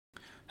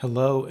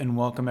Hello and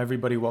welcome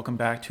everybody. Welcome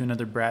back to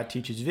another Brad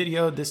Teaches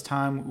video. This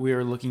time we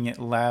are looking at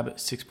Lab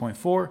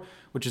 6.4,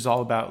 which is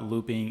all about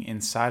looping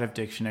inside of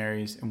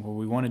dictionaries. And what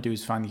we want to do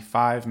is find the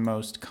 5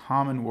 most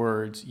common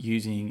words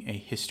using a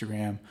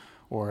histogram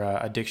or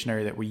a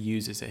dictionary that we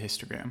use as a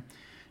histogram.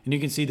 And you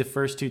can see the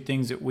first 2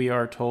 things that we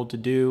are told to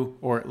do,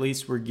 or at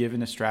least we're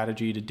given a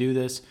strategy to do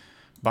this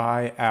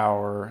by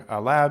our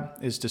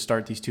lab, is to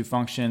start these 2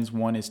 functions.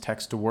 One is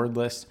text to word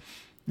list.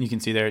 You can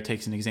see there it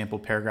takes an example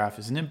paragraph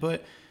as an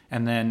input.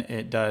 And then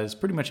it does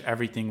pretty much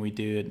everything we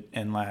did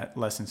in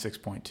lesson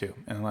 6.2.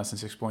 And in lesson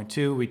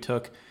 6.2, we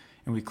took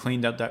and we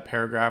cleaned up that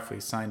paragraph. We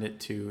assigned it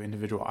to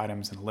individual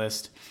items in a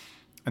list.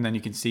 And then you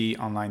can see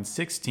on line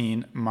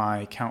 16,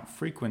 my count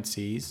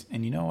frequencies.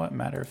 And you know what?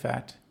 Matter of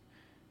fact,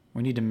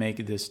 we need to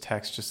make this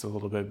text just a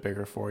little bit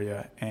bigger for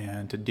you.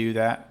 And to do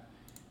that,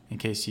 in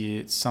case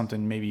it's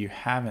something maybe you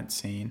haven't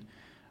seen,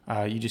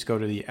 you just go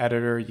to the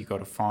editor, you go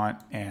to font,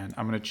 and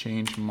I'm going to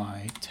change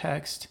my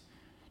text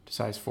to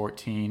size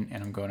 14,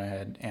 and I'm going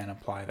ahead and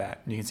apply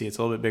that. You can see it's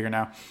a little bit bigger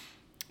now.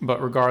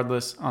 But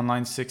regardless, on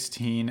line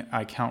 16,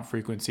 I count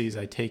frequencies.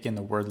 I take in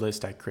the word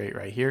list I create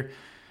right here,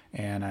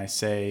 and I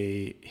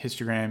say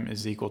histogram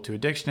is equal to a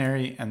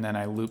dictionary, and then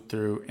I loop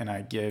through and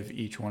I give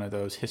each one of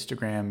those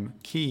histogram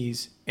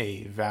keys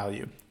a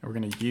value. And we're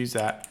going to use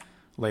that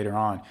later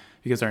on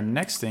because our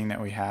next thing that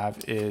we have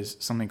is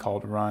something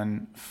called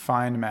run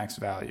find max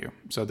value.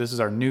 So this is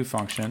our new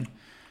function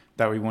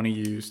that we want to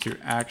use to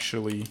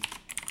actually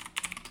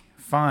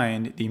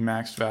find the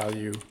max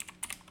value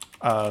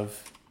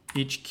of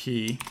each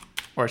key,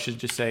 or I should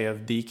just say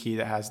of the key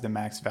that has the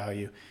max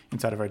value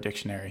inside of our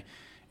dictionary.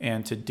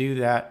 And to do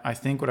that, I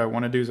think what I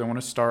want to do is I want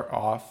to start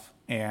off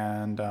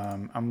and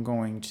I'm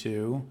going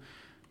to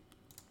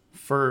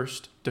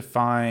first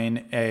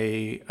define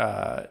a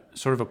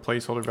sort of a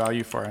placeholder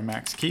value for our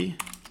max key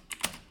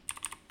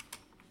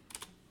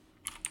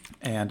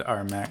and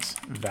our max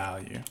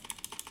value.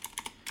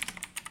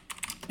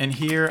 And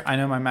here, I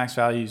know my max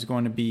value is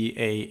going to be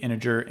a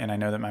integer, and I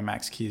know that my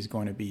max key is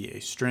going to be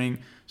a string.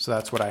 So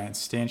that's what I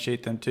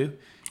instantiate them to.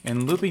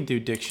 And looping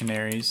through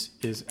dictionaries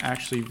is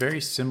actually very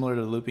similar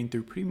to looping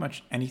through pretty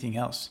much anything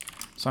else.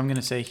 So I'm going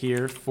to say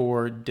here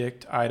for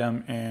dict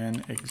item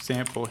and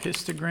example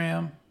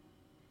histogram.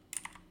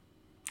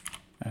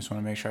 I just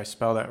want to make sure I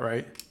spell that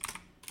right.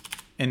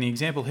 And the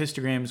example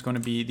histogram is going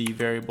to be the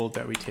variable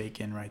that we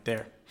take in right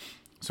there.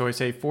 So I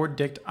say for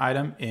dict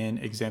item in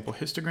example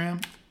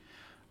histogram.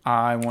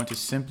 I want to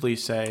simply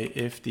say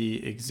if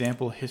the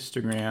example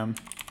histogram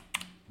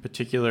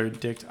particular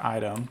dict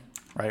item,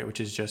 right,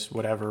 which is just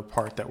whatever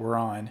part that we're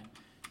on,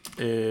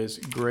 is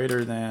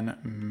greater than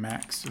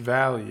max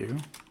value.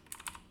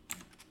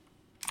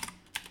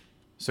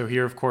 So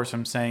here, of course,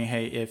 I'm saying,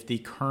 hey, if the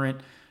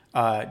current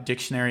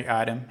dictionary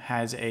item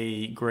has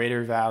a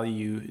greater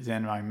value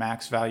than my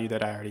max value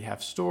that I already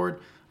have stored,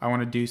 I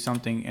want to do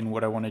something. And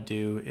what I want to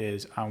do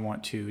is I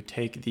want to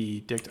take the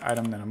dict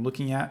item that I'm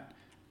looking at,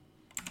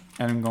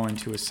 and I'm going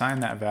to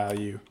assign that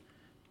value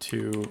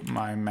to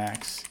my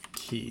max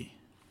key.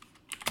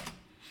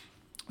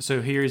 So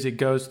here as it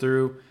goes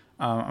through,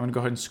 I'm going to go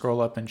ahead and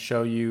scroll up and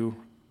show you.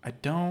 I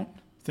don't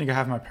think I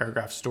have my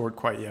paragraph stored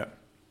quite yet.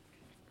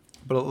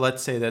 But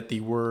let's say that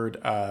the word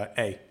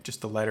A,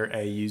 just the letter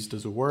A used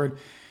as a word,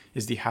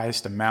 is the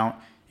highest amount,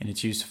 and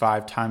it's used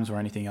 5 times where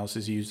anything else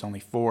is used only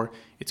 4.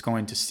 It's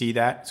going to see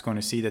that. It's going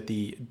to see that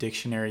the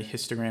dictionary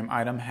histogram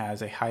item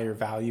has a higher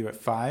value at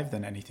 5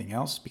 than anything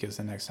else because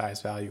the next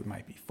highest value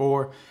might be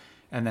 4.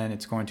 And then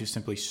it's going to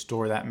simply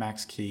store that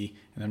max key,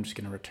 and I'm just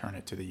going to return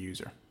it to the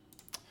user.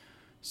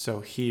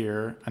 So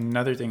here,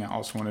 another thing I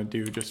also want to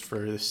do just for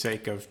the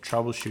sake of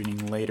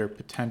troubleshooting later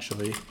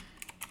potentially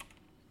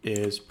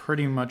is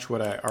pretty much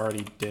what I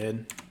already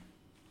did.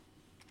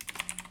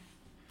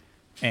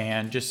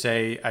 And just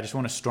say, I just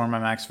want to store my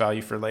max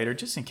value for later,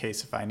 just in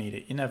case if I need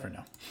it. You never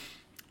know.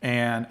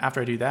 And after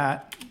I do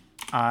that,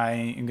 I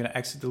am going to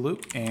exit the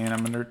loop, and I'm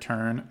going to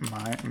return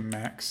my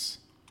max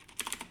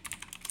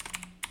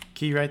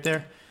key right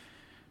there.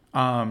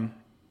 And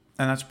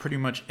that's pretty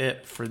much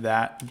it for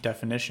that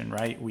definition,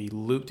 right? We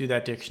loop through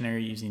that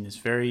dictionary using this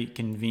very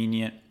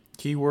convenient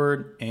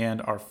keyword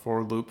and our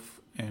for loop.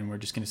 And we're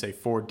just going to say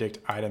for dict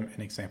item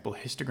and example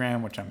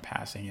histogram, which I'm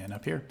passing in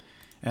up here.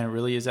 And it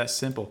really is that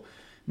simple.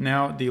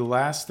 Now, the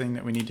last thing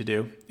that we need to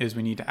do is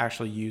we need to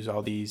actually use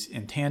all these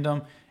in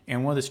tandem.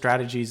 And one of the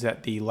strategies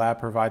that the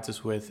lab provides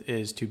us with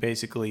is to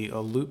basically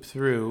loop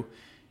through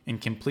and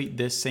complete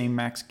this same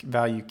max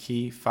value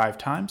key 5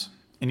 times.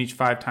 And each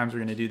 5 times we're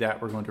going to do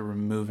that, we're going to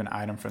remove an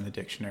item from the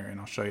dictionary.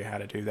 And I'll show you how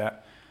to do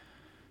that.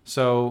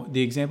 So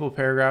the example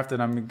paragraph that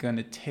I'm going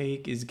to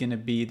take is going to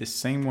be the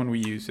same one we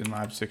used in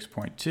Lab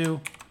 6.2.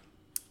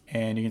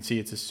 And you can see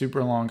it's a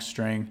super long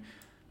string.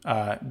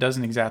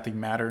 Doesn't exactly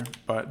matter,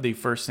 but the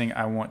first thing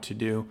I want to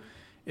do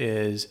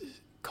is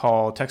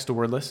call text to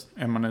word list.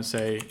 I'm going to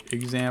say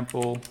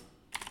example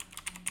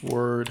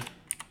word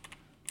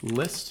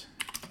list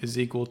is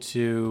equal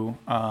to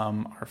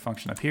our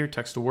function up here,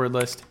 text to word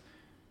list,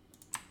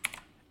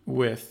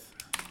 with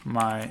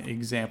my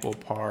example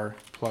par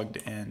plugged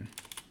in.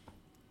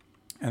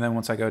 And then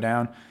once I go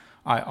down,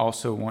 I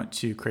also want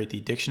to create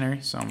the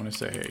dictionary. So I'm going to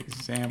say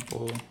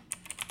example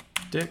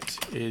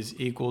dict is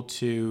equal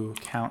to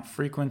count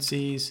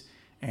frequencies,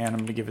 and I'm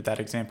going to give it that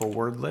example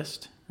word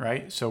list,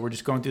 right? So we're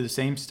just going through the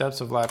same steps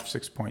of lab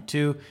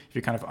 6.2. If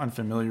you're kind of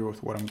unfamiliar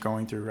with what I'm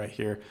going through right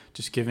here,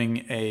 just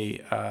giving a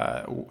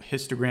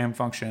histogram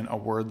function a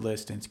word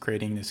list, and it's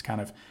creating this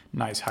kind of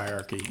nice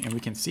hierarchy. And we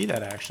can see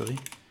that actually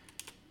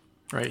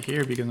right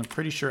here, because I'm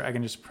pretty sure I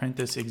can just print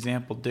this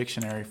example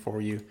dictionary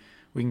for you.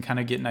 We can kind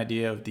of get an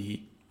idea of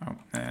the,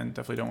 and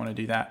definitely don't want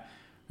to do that.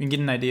 We can get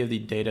an idea of the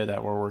data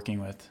that we're working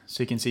with.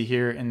 So you can see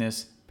here in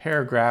this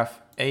paragraph,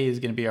 A is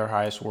going to be our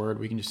highest word.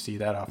 We can just see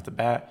that off the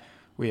bat.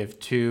 We have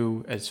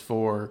 2 as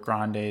 4,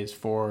 grande is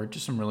 4,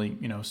 just some really,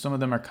 some of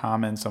them are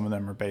common, some of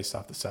them are based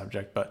off the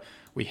subject, but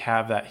we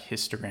have that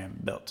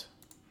histogram built.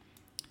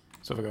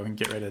 So if I go and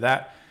get rid of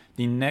that,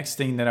 the next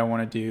thing that I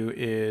want to do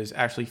is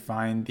actually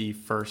find the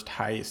first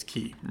highest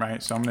key,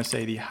 right? So I'm going to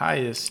say the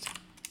highest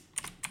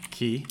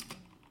key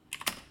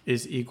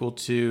is equal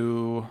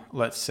to,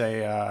 let's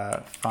say,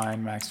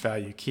 find max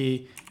value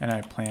key, and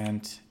I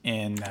planned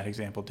in that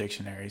example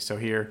dictionary. So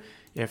here,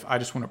 if I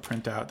just want to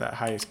print out that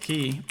highest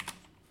key,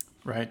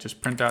 right,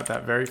 just print out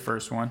that very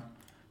first one.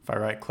 If I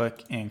right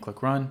click and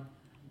click run,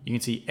 you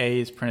can see A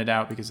is printed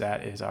out because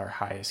that is our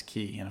highest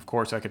key. And of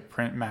course I could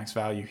print max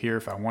value here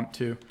if I want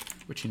to,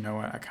 which you know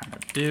what, I kind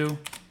of do.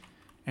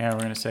 And we're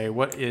going to say,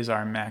 what is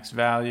our max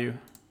value?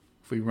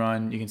 If we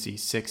run, you can see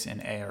 6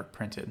 and A are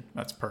printed.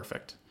 That's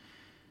perfect.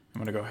 I'm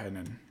going to go ahead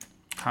and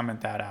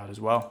comment that out as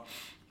well.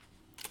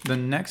 The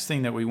next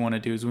thing that we want to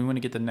do is we want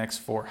to get the next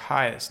 4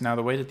 highest. Now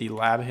the way that the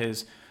lab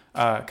has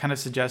kind of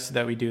suggested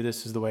that we do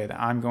this is the way that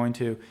I'm going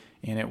to,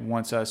 and it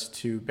wants us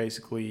to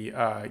basically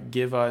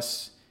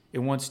it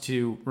wants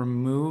to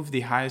remove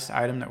the highest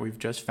item that we've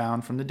just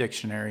found from the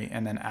dictionary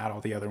and then add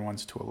all the other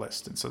ones to a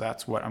list. And so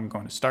that's what I'm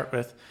going to start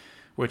with,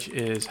 which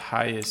is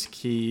highest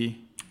keys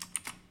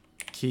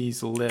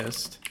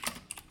list.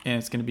 And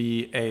it's going to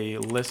be a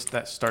list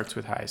that starts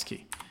with highest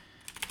key.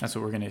 That's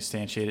what we're going to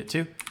instantiate it to.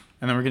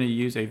 And then we're going to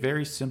use a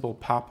very simple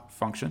pop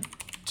function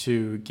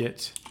to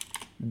get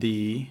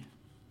I'm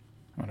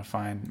going to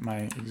find my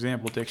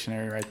example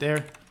dictionary right there.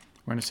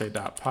 We're going to say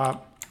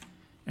 .pop.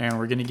 And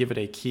we're going to give it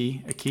a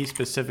key. A key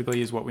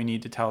specifically is what we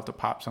need to tell it to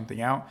pop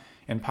something out.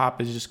 And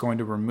pop is just going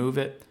to remove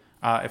it.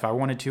 If I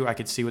wanted to, I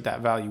could see what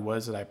that value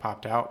was that I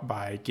popped out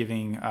by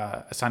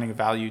assigning a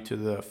value to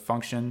the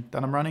function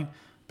that I'm running.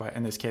 But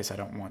in this case, I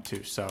don't want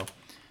to. So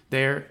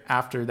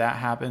after that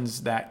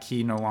happens, that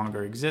key no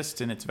longer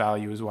exists and its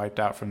value is wiped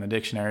out from the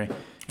dictionary.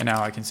 And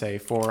now I can say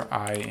for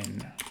I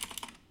in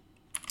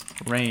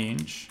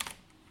range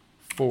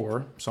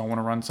 4. So I want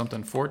to run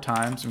something 4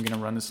 times. I'm going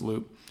to run this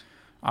loop.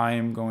 I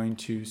am going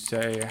to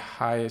say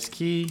highest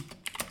key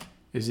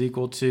is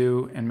equal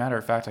to, and matter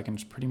of fact, I can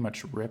just pretty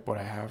much rip what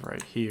I have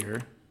right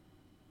here.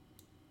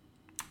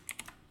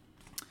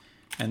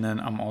 And then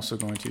I'm also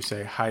going to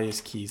say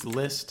highest keys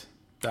list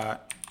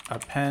dot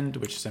append,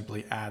 which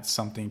simply adds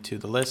something to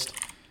the list,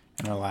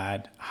 and we'll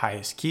add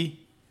highest key.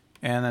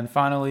 And then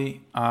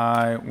finally,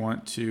 I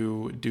want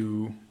to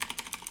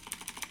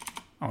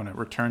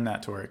return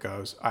that to where it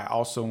goes. I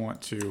also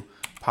want to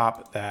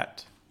pop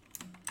that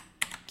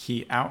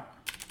key out.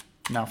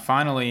 Now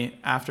finally,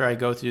 after I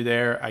go through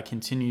there, I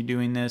continue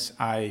doing this.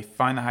 I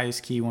find the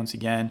highest key once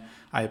again.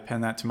 I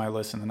append that to my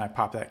list, and then I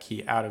pop that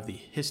key out of the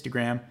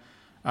histogram.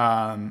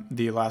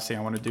 The last thing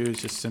I want to do is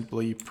just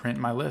simply print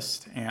my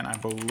list. And I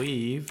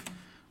believe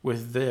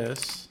with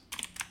this,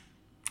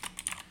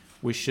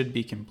 we should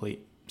be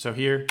complete. So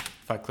here,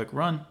 if I click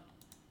run,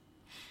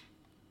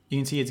 you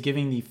can see it's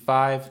giving the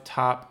 5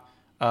 top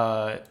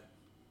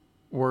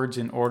words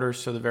in order.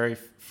 So the very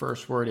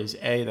first word is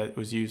A, that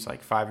was used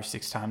like 5 or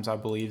 6 times, I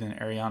believe, in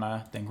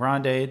Ariana, then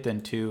grande,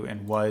 then to,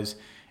 and was.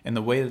 And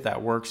the way that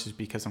that works is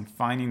because I'm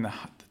finding the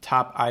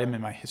top item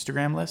in my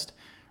histogram list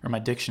or my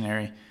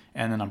dictionary,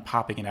 and then I'm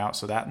popping it out,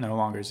 so that no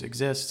longer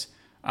exists.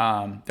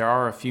 There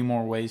are a few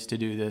more ways to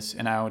do this,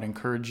 and I would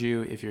encourage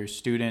you, if you're a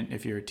student,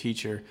 if you're a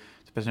teacher,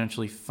 to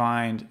potentially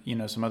find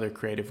some other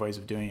creative ways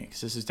of doing it,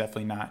 because this is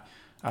definitely not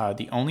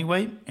the only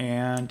way,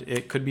 and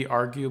it could be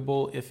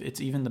arguable if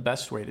it's even the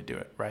best way to do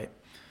it, right?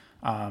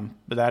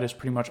 But that is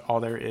pretty much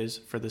all there is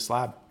for this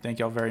lab. Thank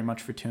y'all very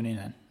much for tuning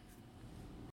in.